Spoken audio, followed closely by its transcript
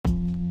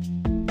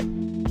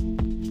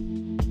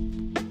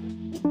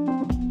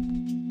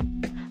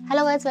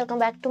Hello guys, welcome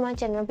back to my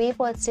channel. Be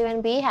positive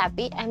and be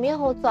happy. I'm your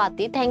host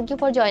Swati. Thank you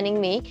for joining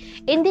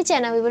me. In the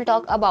channel, we will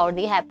talk about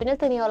the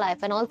happiness in your life,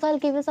 and also I'll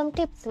give you some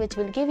tips which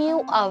will give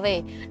you a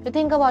way to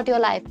think about your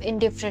life in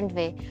different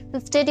way. So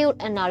stay tuned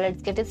and now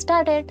let's get it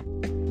started.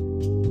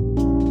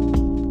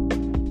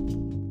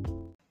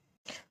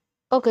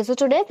 Okay, so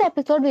today's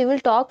episode we will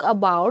talk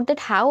about that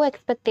how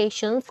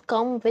expectations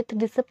come with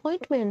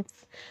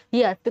disappointments.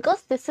 Yes,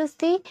 because this is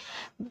the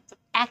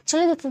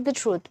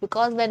truth,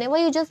 because whenever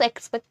you just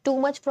expect too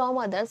much from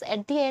others,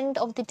 at the end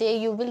of the day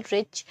you will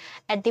reach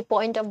at the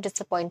point of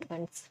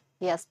disappointments.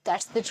 Yes,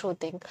 that's the true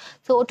thing.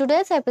 So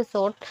today's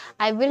episode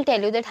I will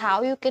tell you that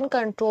how you can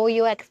control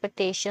your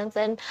expectations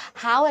and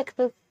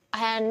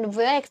and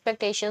where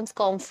expectations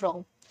come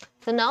from.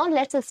 So now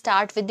let's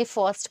start with the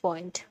first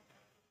point.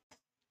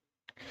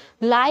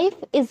 Life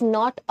is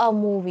not a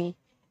movie.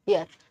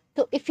 Yes.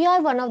 So if you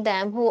are one of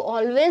them who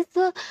always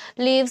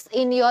lives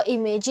in your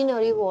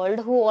imaginary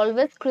world, who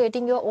always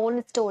creating your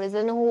own stories,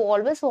 and who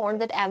always want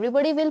that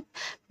everybody will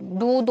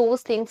do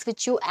those things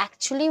which you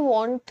actually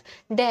want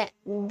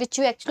which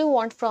you actually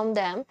want from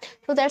them,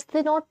 so that's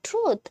the not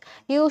truth.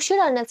 You should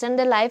understand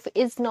that life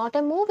is not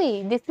a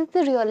movie. This is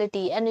the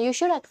reality and you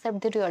should accept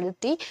the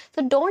reality.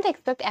 So don't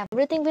expect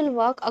everything will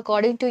work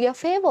according to your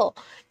favor.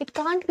 It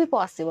can't be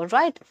possible,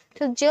 right?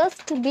 So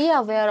just be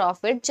aware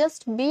of it.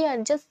 Just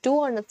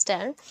do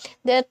understand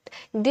that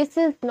this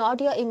is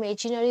not your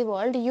imaginary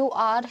world. You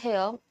are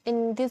here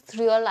in this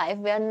real life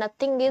where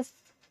nothing is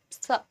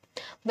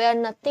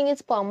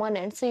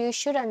permanent. So you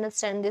should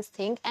understand this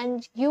thing,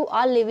 and you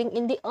are living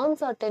in the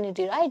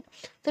uncertainty, right?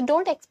 So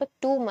don't expect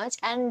too much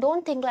and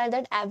don't think like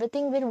that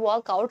everything will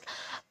work out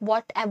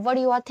whatever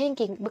you are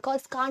thinking,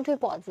 because can't be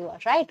possible,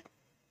 right?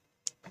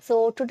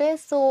 So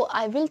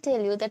I will tell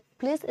you that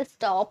please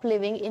stop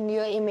living in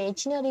your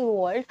imaginary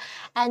world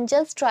and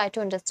just try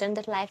to understand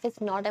that life is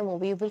not a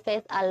movie. You will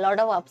face a lot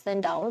of ups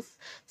and downs.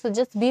 So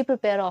just be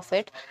prepared of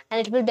it, and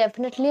it will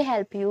definitely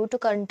help you to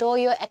control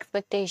your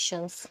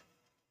expectations.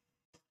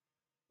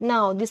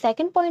 Now, the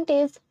second point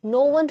is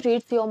no one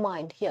reads your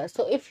mind here.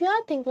 So, if you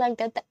are think like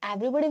that,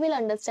 everybody will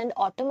understand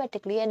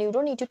automatically, and you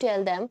don't need to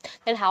tell them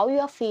that how you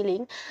are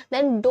feeling.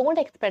 Then don't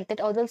expect that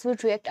others will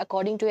react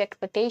according to your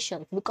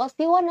expectations, because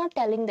you are not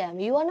telling them.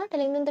 You are not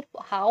telling them that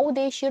how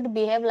they should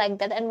behave like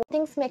that, and what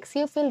things makes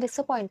you feel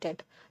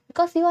disappointed,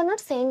 because you are not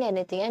saying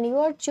anything and you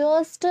are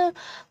just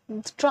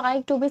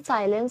trying to be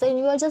silent, and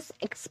you are just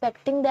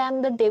expecting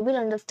them that they will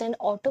understand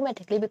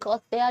automatically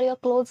because they are your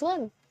close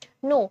one.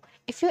 No,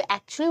 if you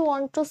actually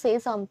want to say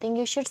something,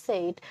 you should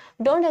say it.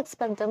 Don't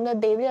expect them that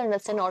they will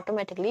understand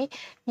automatically.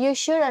 You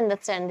should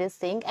understand this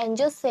thing and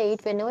just say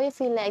it whenever you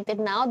feel like that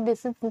now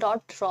this is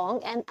not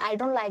wrong and I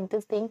don't like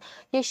this thing.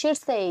 You should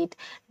say it.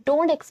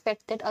 Don't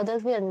expect that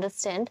others will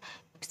understand.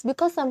 It's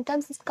because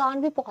sometimes it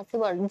can't be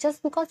possible.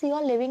 Just because you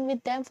are living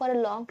with them for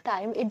a long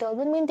time, it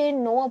doesn't mean they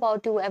know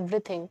about you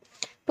everything.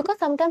 Because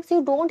sometimes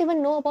you don't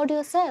even know about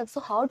yourself.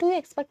 So how do you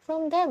expect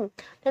from them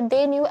that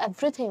they knew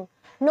everything?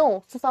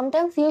 No. So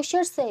sometimes you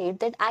should say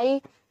that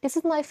this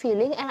is my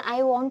feeling and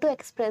I want to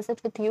express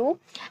it with you,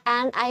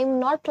 and I'm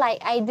not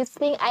like this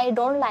thing, I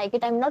don't like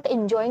it, I'm not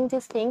enjoying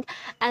this thing,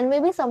 and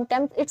maybe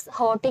sometimes it's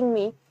hurting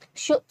me.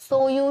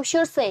 So you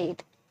should say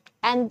it,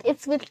 and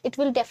it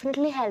will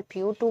definitely help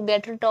you to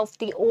get rid of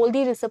all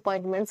the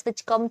disappointments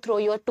which come through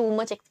your too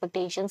much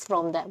expectations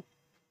from them.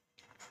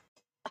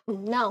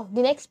 Now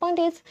the next point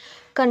is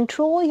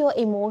control your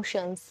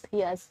emotions.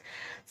 Yes,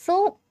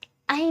 so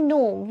I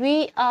know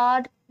we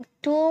are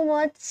too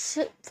much,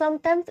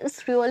 sometimes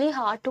it's really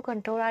hard to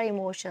control our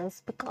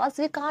emotions because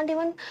we can't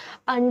even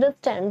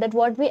understand that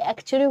what we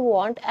actually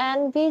want,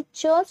 and we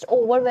just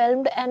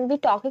overwhelmed and we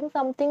talking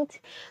something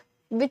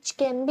which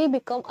can be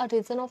become a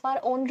reason of our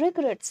own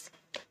regrets.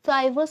 So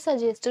I would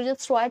suggest to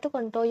just try to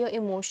control your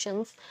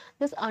emotions.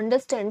 Just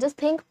understand, just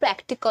think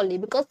practically,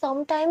 because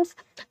sometimes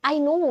I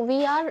know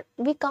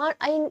we can't,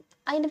 I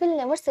will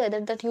never say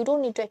that you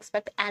don't need to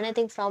expect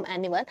anything from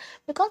anyone,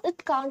 because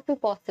it can't be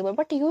possible,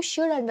 but you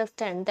should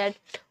understand that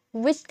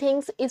which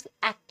things is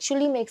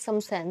actually make some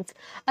sense.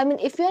 I mean,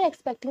 if you're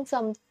expecting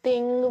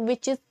something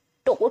which is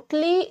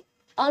totally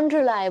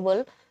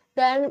unreliable,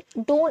 then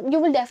don't you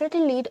will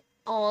definitely lead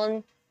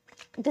on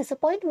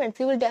disappointments.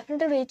 You will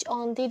definitely reach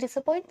on the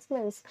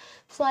disappointments.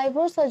 So I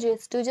would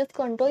suggest to just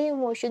control your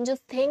emotion,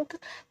 just think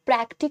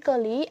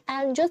practically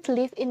and just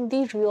live in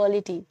the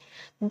reality.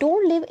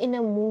 Don't live in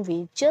a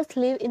movie, just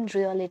live in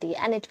reality,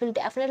 and it will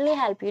definitely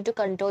help you to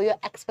control your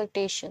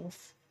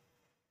expectations.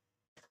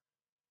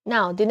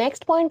 Now, the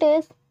next point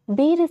is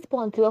be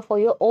responsible for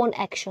your own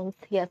actions.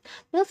 Yes,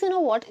 because you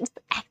know what? It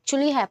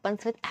actually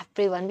happens with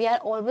everyone. We are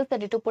always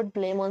ready to put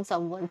blame on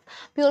someone.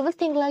 We always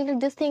think like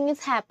this thing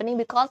is happening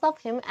because of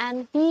him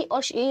and he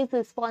or she is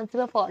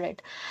responsible for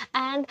it.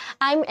 And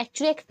I'm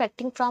actually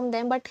expecting from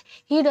them, but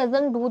he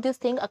doesn't do this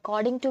thing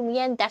according to me,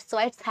 and that's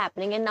why it's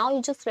happening. And now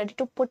you're just ready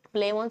to put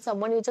blame on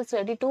someone. You're just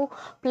ready to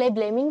play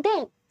blaming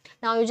them.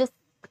 Now you just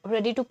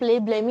ready to play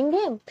blaming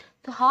game.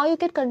 So how you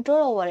get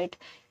control over it?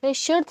 You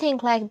should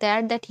think like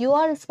that, that you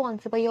are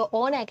responsible for your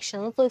own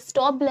actions. So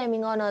stop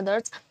blaming on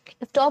others,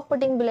 stop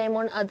putting blame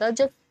on others.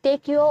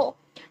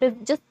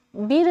 Just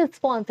be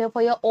responsible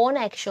for your own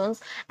actions,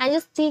 and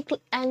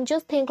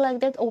just think like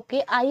that,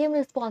 okay, I am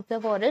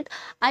responsible for it.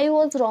 I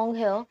was wrong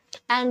here,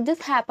 and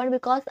this happened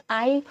because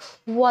I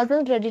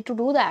wasn't ready to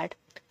do that.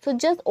 So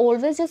just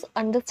always just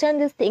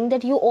understand this thing,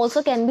 that you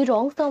also can be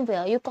wrong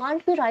somewhere. You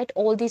can't be right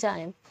all the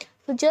time.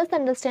 So just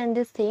understand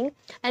this thing,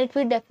 and it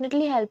will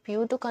definitely help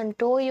you to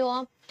control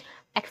your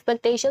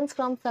expectations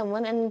from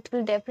someone, and it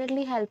will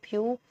definitely help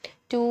you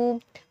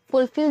to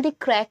fulfill the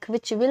crack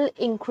which will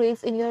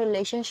increase in your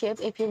relationship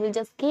if you will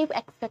just keep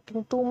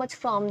expecting too much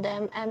from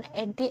them, and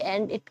at the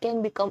end it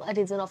can become a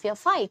reason of your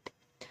fight.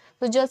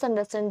 So just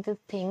understand this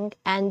thing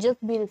and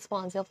just be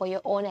responsible for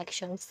your own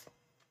actions.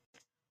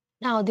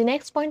 Now the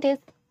next point is,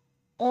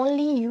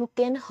 only you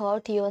can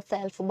hurt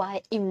yourself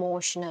by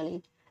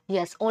emotionally.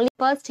 Yes, only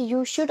first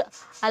you should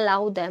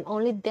allow them,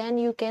 only then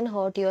you can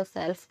hurt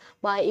yourself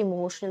by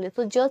emotionally.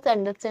 So just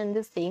understand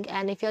this thing,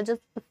 and if you're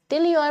just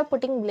still you are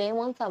putting blame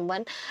on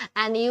someone,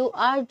 and you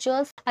are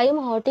just, I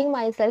am hurting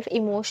myself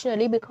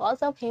emotionally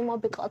because of him or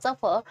because of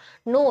her.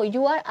 No,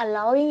 you are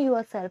allowing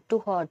yourself to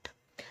hurt.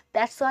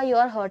 That's why you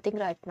are hurting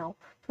right now.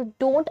 So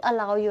don't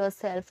allow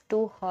yourself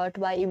to hurt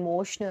by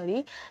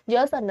emotionally.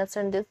 Just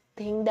understand this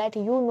thing, that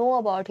you know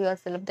about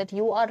yourself, that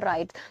you are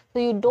right. So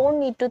you don't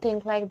need to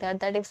think like that,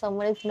 that if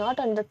someone is not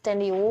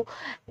understanding you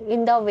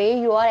in the way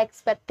you are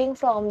expecting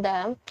from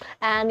them,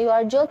 and you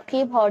are just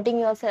keep hurting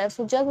yourself,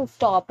 so just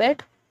stop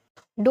it.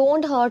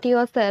 Don't hurt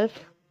yourself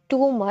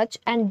too much,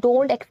 and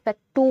don't expect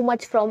too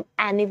much from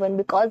anyone,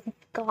 because it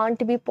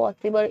can't be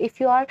possible. If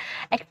you are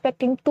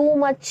expecting too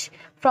much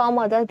from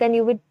others, then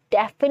you will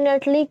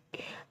definitely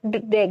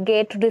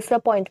get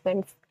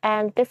disappointments,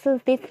 and this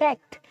is the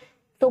fact.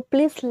 So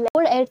please, I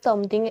would add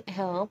something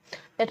here,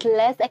 that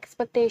less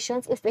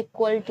expectations is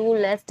equal to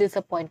less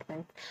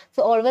disappointment.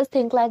 So always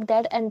think like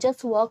that and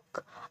just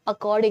work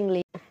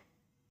accordingly.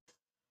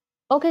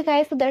 Okay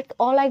guys, so that's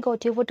all I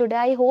got you for today.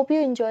 I hope you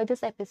enjoyed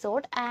this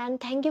episode, and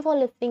thank you for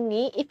listening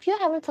me. If you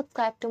haven't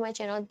subscribed to my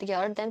channel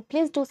here, then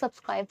please do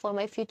subscribe for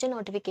my future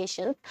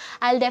notifications.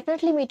 I'll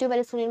definitely meet you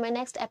very soon in my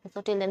next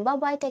episode. Till then, bye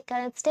bye, take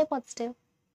care and stay positive.